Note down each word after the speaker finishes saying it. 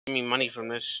Give me money from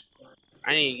this.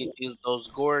 I need to get those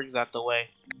gorgs out the way.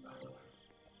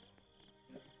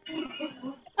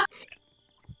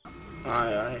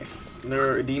 Alright.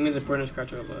 There are demons and printers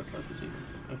catch up.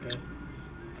 Okay.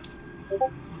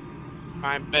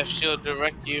 Find Beth, she'll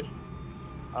direct you.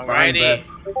 Find Alrighty.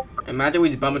 Beth. Imagine we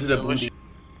just bump into the blue demon.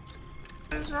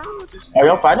 Are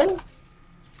y'all fighting?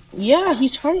 Yeah,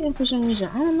 he's fighting for some reason.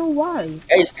 I don't know why.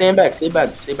 Hey, stand back, stay back,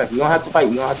 stay back. You don't have to fight.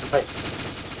 You don't have to fight.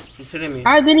 He's hitting me.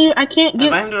 I didn't even, I can't get.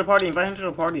 Invite him to the party. Invite him to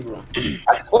the party, bro.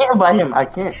 I can't invite him. I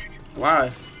can't. Why?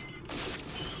 Is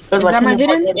that my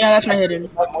hidden? Yeah, that's my hidden.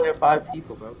 More than 5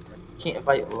 people, bro. You can't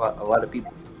invite a lot of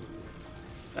people.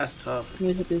 That's tough. Let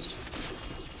me hit this.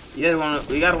 You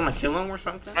guys wanna kill him or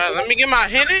something? Right, let me get my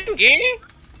hidden, gang.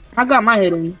 I got my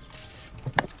hidden.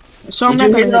 So I'm Get not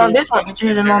your hidden gonna on hit it. this one. Get your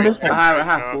hidden on this one. I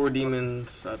have 4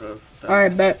 demons out of that.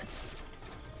 Alright, bet.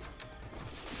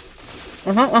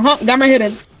 Got my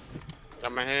hidden.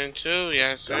 Got my hidden too,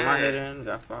 yes sir. Got my hidden,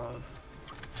 got 5.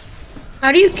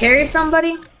 How do you carry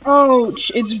somebody? Oh,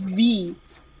 it's V.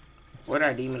 Where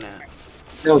that demon at?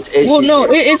 No, it's 8. Well,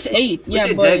 no, it's 8. We Yeah,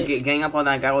 should but gang up on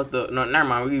that guy with the. No, never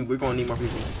mind. We're gonna need more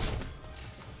people.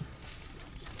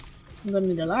 I'm gonna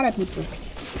need a lot of people.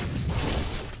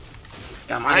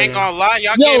 Got my I ain't hidden. gonna lie,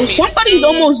 y'all Yo, get me somebody's too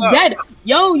almost low. dead.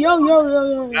 Yo.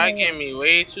 Y'all get me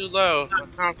way too low for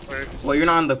comfort. Well, you're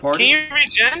not on the party. Can you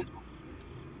regen?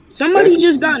 Somebody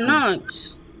just got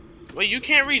knocked. Wait, you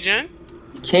can't regen?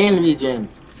 Can regen.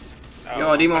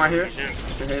 Yo, a demon right here. Regen.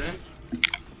 You're hidden.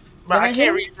 Bro, I Did I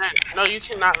can't hit regen. No, you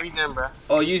cannot regen, bro.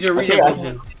 Oh, use your regen Okay,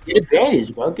 potion. Get a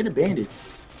bandage, bro. Get a bandage.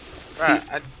 Bro,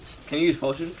 Can you use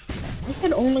potions? I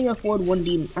can only afford one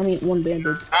demon. I mean, one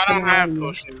bandage. I don't have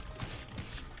potions.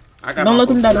 I got Don't my let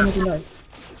them die. potion. Don't let them die.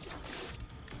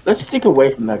 Let's stick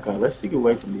away from that guy. Let's stick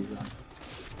away from these guys.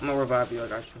 I'm gonna revive you. I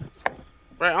got you.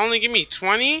 Bro, only give me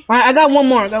 20? Alright, I got one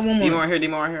more. Demon right here.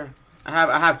 Demon right here.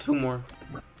 I have 2 more.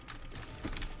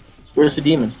 Where's the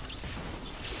demon?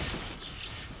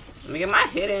 Let me get my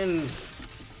hidden.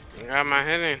 I got my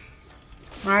hidden.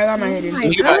 Alright, I got my hidden. my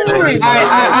You got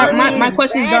God. Alright, my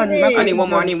question's done. My I need question's one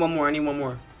more. I done. need one more. I need one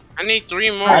more. I need 3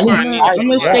 more. I bro. need- I'm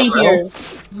gonna stay bro. here.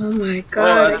 Oh my Bro,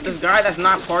 god. this guy that's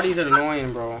not parties is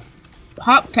annoying, bro.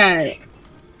 Hop cat.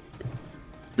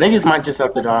 Niggas might just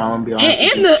have to die. I'm gonna be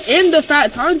honest. And the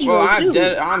fat Tanjiro Bro, I'm too.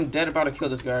 dead. I'm dead about to kill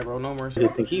this guy, bro. No mercy. I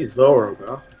think he's Zoro,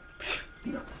 bro.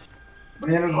 Oh,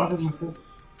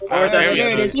 There that's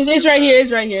it is. It's right here.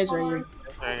 It's right here. It's right here.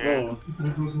 Right here.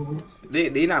 Bro,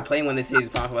 they not playing when they say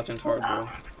Final Legends hard, bro.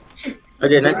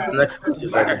 Okay, next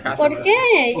question. I got ¿Por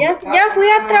qué? Ya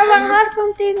fui a trabajar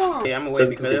contigo. Yeah, I'm away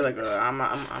because they're like, I'm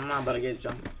not about to get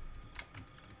jumped.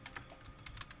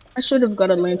 I should have got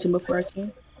a lantern before I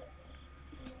came.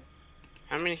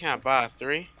 How many can I buy?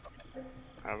 3?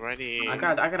 Already. I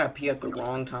gotta pee at the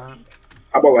wrong time.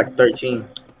 How about like 13?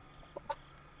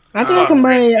 I think I can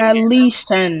buy at least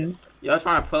 10. Y'all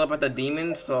trying to pull up at the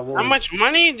demons, so we'll, How much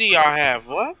money do y'all have?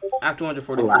 What? I have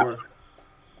 244.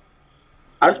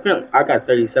 I got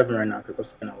 37 right now because I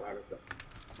spent a lot of them.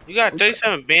 You got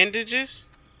 37 bandages?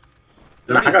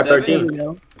 No, I got 37? There 13. we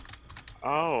go.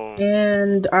 Oh,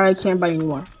 And I can't buy any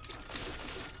more.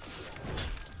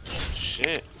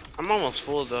 shit. I'm almost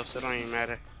full though, so it don't even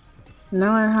matter.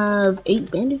 Now I have 8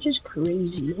 bandages.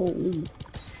 Crazy. Holy.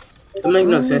 It make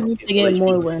no sense. Need to get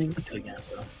more when.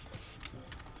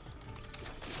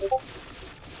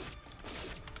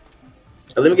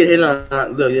 Let me get hit on.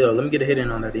 Look, yo, let me get a hit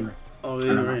in on that demon. Oh,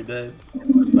 you're already dead.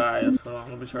 Bye. Hold on.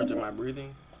 Let me charge up my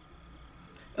breathing.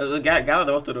 Gather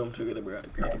both of them together, bro.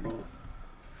 Gather both.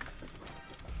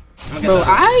 Bro,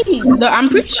 I'm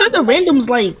pretty sure the randoms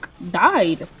like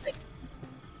died.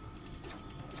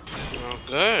 Oh,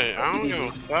 good. I don't give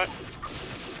a fuck.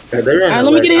 Yeah, they're in Alright,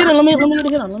 let me get a hit on. Let me get a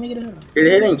hit on. Let me get a hit on. Get a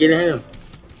hit in. Get a hit in.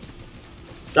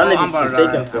 Y'all I'm niggas about can to take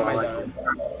him die. for I all might I die. care.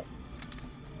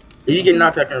 If you get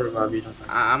knocked, I can revive you.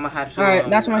 I'm gonna have to. Alright,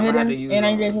 that's my I'ma have hidden, to use, and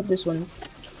I need to hit this one.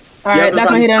 Yeah, Alright,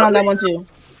 that's my everybody hidden on that stop one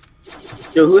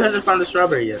too. Yo, who hasn't found the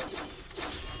strawberry yet?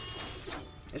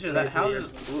 It's just that how is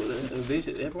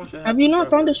everyone should have. Have you not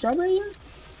found the strawberry yet?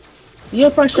 You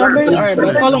have found strawberry? Alright,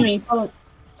 bro, follow me. Follow.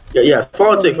 Yeah.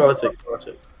 Follow tick.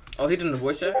 Oh, he didn't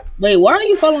voice chat? Wait, why are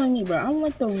you following me, bro? I'm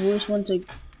like the worst one to.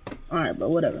 Alright, but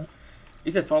whatever.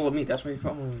 He said follow me. That's why he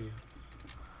following you.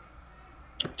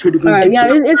 Alright, yeah,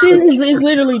 it's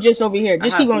literally just over here.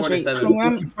 Just I keep have going straight.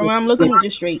 47. From where I'm looking,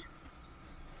 just straight.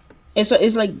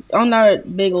 It's like on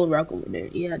that big old rock over there.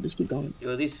 Yeah, just keep going.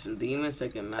 Yo, these demons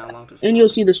taking mad long to. And you'll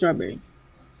see the strawberry.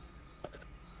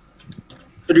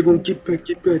 They're gonna get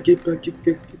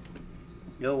back.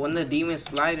 Yo, when the demons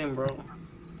sliding, bro.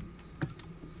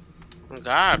 Oh,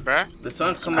 God, bruh. The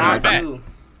sun's coming Come out back. too.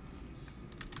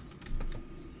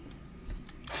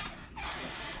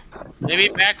 Maybe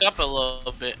back up a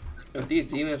little bit. If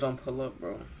these demons don't pull up,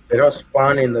 bro. They don't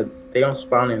spawn in the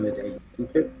day.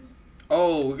 Stupid.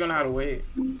 Oh, we're gonna have to wait.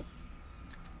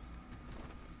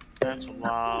 That's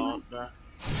wild, bro.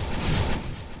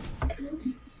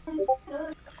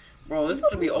 Bro, this is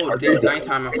supposed to be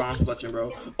nighttime and farm selection,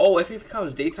 bro. Oh, if it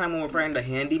becomes daytime when we're fighting the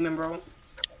hand demon, bro.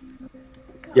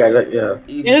 Yeah.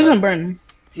 Easy, It doesn't bro. burn.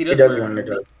 He It does does burn. when it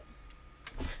does.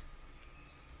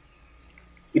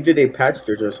 Either they patched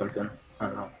it or something. I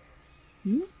don't know.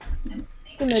 I'm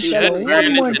gonna It try should it burn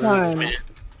one more in the time.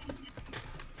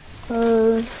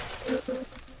 demon.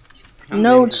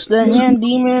 Notes: the hand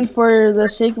demon, for the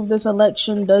sake of this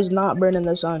election, does not burn in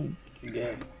the sun.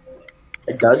 Yeah.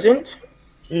 It doesn't?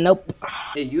 Nope.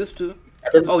 It used to.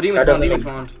 That doesn't- Oh, demon that spawn, doesn't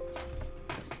demon make- spawned.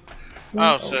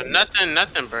 Oh, so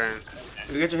nothing burns.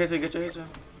 Get your hits in.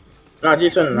 No,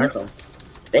 just on the nighttime.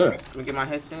 Damn. Let me get my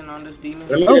hits in on this demon.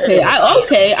 Let me get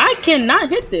Okay, it. I cannot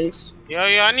hit this. Yo,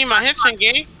 I need my hits in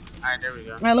game. Alright, there we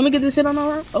go. Alright, let me get this hit on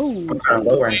our. Oh, I'm kind of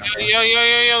low right now.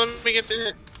 Yo, let me get the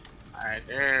hit. Alright,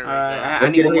 there we go. I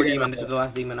need one more demon. This is the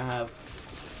last demon I have.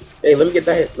 Hey, let me get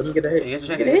that hit. Hey, get your Let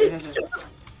check me it, get get that your hit.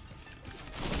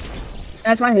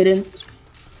 that's my hidden.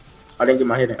 I didn't get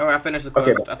my hit in. Oh, I finished the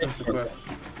Okay. quest. I finished the quest.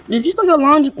 If you look at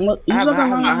launch, you look I have at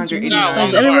launch. 189.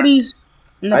 Because everybody's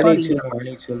in the I party. need two more. I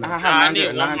need two I more. have I need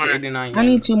one more. 989. I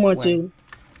need two more Wait. too.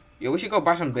 Yo, we should go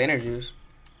buy some bandages.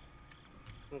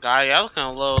 God, y'all looking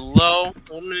a little low.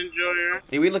 Woman enjoyer.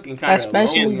 Yeah, we looking kind of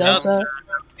Especially low. You know? Delta.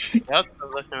 Y'all two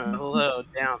looking a little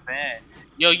down bad.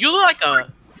 Yo, you look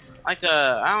like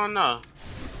a, I don't know.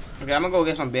 Okay, I'm gonna go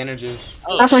get some bandages.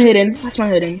 Oh, That's my hidden. That's my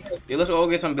hidden. Yeah, let's go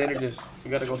get some bandages. We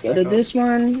gotta go. Go stack to up. this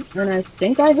one, and I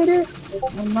think I hit it.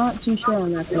 I'm not too sure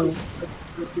on that though.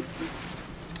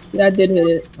 Yeah, I did hit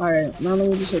it. Alright, now let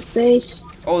me just hit this.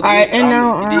 Oh, Alright, and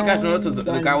now do you guys notice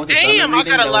the I'm guy with the Damn, thunder I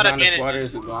reading got a that lot was of on the squad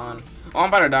bandages. is gone? Oh, I'm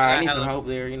about to die. I need Yeah, some hello. help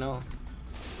there, you know.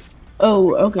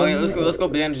 Oh, okay. Okay, let's go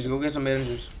bandages. Go get some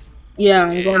bandages. Yeah,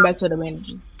 I'm going back to the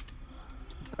manager.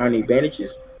 I need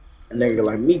bandages. A nigga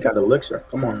like me got elixir.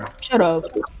 Come on now. Shut up.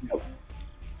 This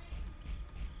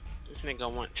nigga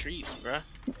want treats, bruh.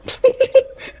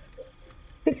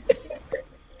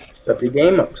 Step your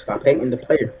game up. Stop hating the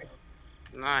player.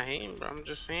 Nah, I ain't, bro. I'm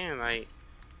just saying,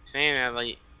 saying that,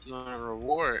 you want a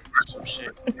reward or some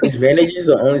shit. These bandages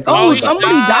are the only thing. Oh, we got. somebody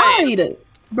died. died!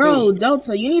 Bro,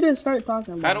 Delta, you need to start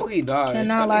talking How about do he die?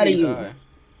 Cannot How lie did to he you. die?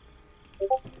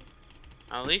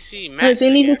 At least he it. matched They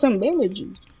needed again. some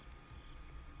bandages.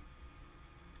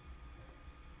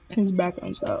 His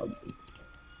background's out.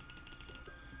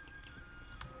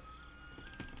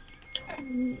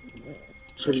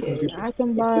 So you can get- I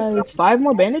can buy 5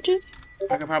 more bandages?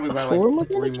 I could probably buy Four more like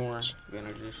 3 bandages? more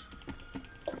bandages.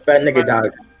 Fat nigga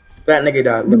died. Fat nigga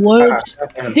died. Look, What? laugh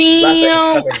at him.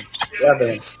 Damn! Laugh at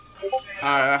him.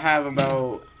 I have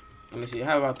about. Let me see. I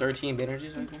have about 13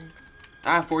 bandages, I think.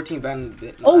 I have 14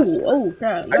 bandages. Oh,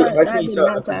 crap. I That need did to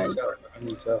not tag. I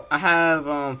need to I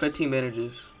have 15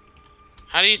 bandages.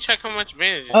 How do you check how much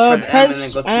bandages? Press M and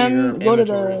then Press go to M, your go to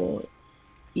inventory. the...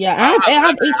 Yeah, I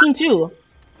have 18 too.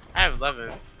 I have 11.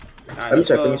 Alright, Let me let's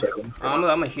check. go. Let me check. I'm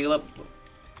gonna heal up.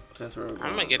 Since we're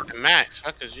I'm gonna get the max.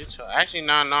 Fuck is you two? Actually,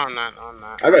 no, I'm not.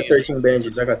 I got 13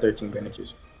 bandages. I got 13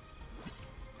 bandages.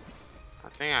 I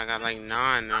think I got like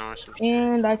 9 now or something.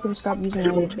 And I can stop using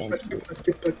my bandages.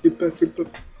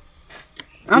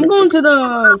 I'm going to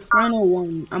the final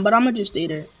one, but I'm gonna just stay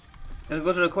there. Let's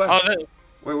go to the quest. Oh, that,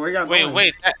 Where y'all going?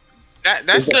 wait. That's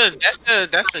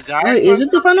the guy. Wait, is it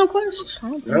the final quest? I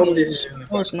don't think No, it this is. is.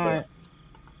 Oh, it's not.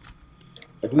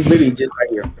 Like, we literally just right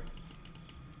here.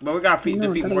 But we gotta No,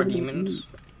 defeat I more thought it was- demons.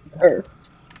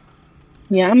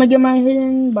 Yeah, I'm gonna get my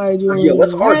hidden by doing. Yeah,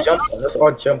 let's all that. jump. Let's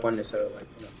all jump on this. Like,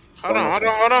 you know. Hold on.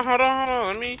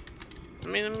 Let me.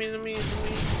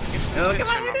 Yo, Get get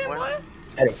my my hidden, boy.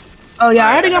 boy. Oh yeah,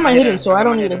 I already I got my got hidden, my so I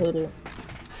don't need hidden. a hidden.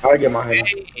 I'll get my head.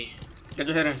 Hey, Get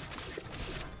your hidden.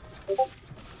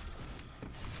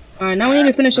 All right, now we need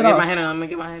to finish it Get my off. hidden. I'm gonna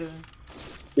get my hidden.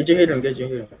 Get your hidden. Get your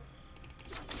hidden.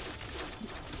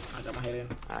 I got my hidden.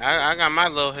 I got my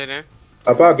little hidden.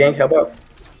 Help out, gang. Help out.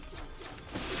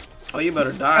 Oh, you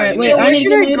better All die. right, You wait, Yo, need- I where need to should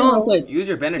get my I hidden go? real quick. Use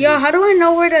your bandages. Yo, how do I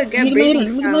know where to Let get me get my hidden.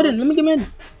 babies Let me get my now? hidden. Let me get my hidden.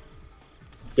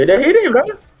 Get that hidden, bro.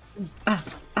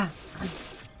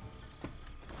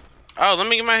 Oh, let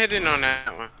me get my hidden on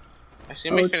that one.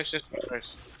 Actually, let me Oh, finish this one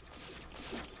first.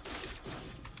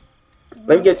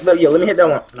 Let me get. Let me hit that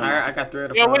one. I got 3 of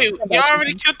the Yo, five. wait, y'all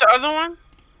already killed the other one?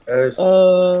 Yes. 3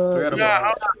 of the Yeah, five.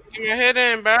 hold on. Give me a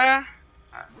hidden, bruh.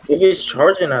 If it's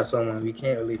charging at someone, we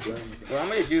can't really do anything. Well, I'm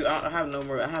gonna use. I have no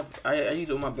more. I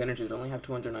use all my bandages. I only have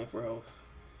 294 health.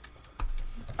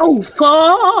 Oh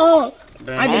fuck!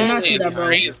 Damn. I did not Only see that, bro.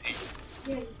 crazy.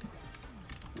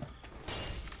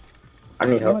 I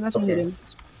need Oh, help. that's Okay. amazing.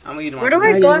 I'm gonna eat Where do my I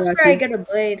Yeah, go yeah, after yeah. I get a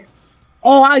blade?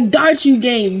 Oh, I got you,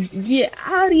 game. Get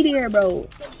out of there, bro.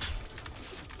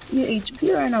 Your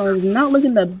HP right now is not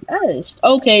looking the best.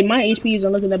 Okay, my HP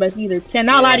isn't looking the best either.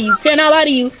 Cannot lie to you. Cannot lie to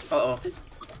you. Uh-oh.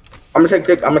 I'm gonna take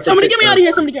tick. I'm gonna take Somebody tick. get me out of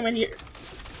here. Somebody get me out of here.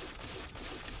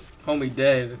 Homie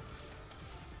dead.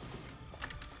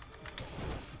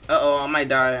 Uh-oh, I might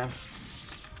die.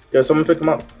 Yo, someone pick him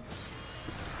up.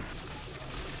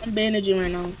 I'm bandaging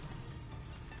right now.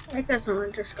 I got some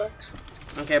winter scars.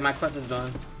 Okay, my quest is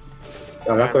done.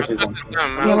 Yo, my question is I'm on. done, Yeah,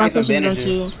 man. my Get some quest is done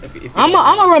bandages. too. If you I'm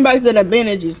gonna run back to the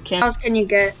bandages. What Can't. else can you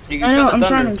get? You can I know. kill the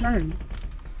I'm trying. thunder. I'm trying.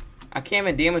 I can't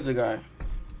even damage the guy.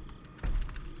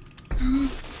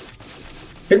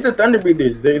 Hit the thunder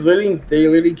breathers. They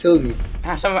literally killed me.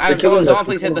 Someone killing us.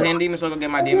 please hit the hand demon so I can get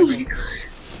my Oh damage. my in. god.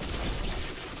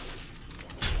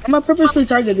 I'm gonna purposely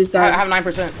target this I guy. have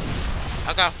 9%.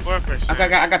 I got 4%. Okay,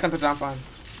 I got 10%. I'm fine.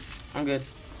 I'm good.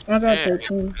 I got Yeah.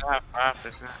 13. I got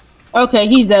 5%. Okay,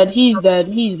 he's dead. He's dead.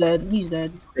 He's dead. He's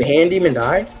dead. The hand demon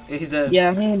died. Yeah, he's dead.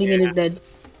 Yeah, him demon is dead.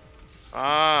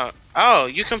 Oh,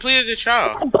 you completed the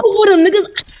trial. Oh, them niggas.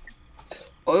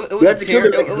 Oh, it was You a have to kill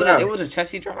tier. the niggas now. It was a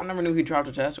chest he dropped. I never knew he dropped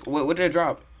a chest. What did it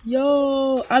drop?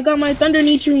 Yo, I got my thunder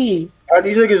nitrine. Oh,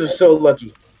 these niggas are so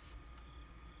lucky.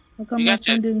 I got You my got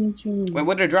your- thunder nitrine. Wait,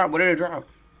 what did it drop? What did it drop?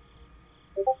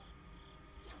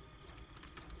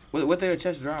 What did the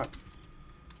chest drop?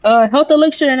 Health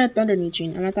elixir and a thunder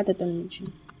nitrine, and I got the thunder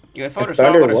nitrine. Yo, if I would A have saw, I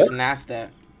thunder would have what? snatched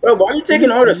that. Bro, why are you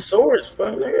taking all the swords,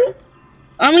 fuck nigga?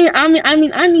 I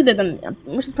need the thunder.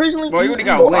 Personally, Bro, you already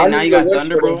got Oh, wind. I Now need you got the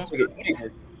thunder, sword bro. to get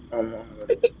eaten. Oh, no.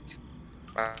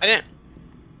 I didn't.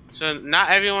 So not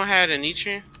everyone had a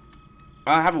Nietzsche?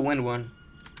 I have a wind one.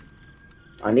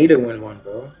 I need to win one,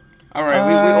 bro. All right,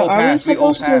 we all are we passed. We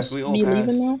all supposed to passed. We all be leaving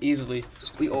passed now? easily.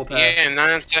 We all passed. Yeah,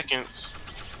 9 seconds.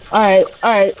 All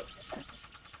right.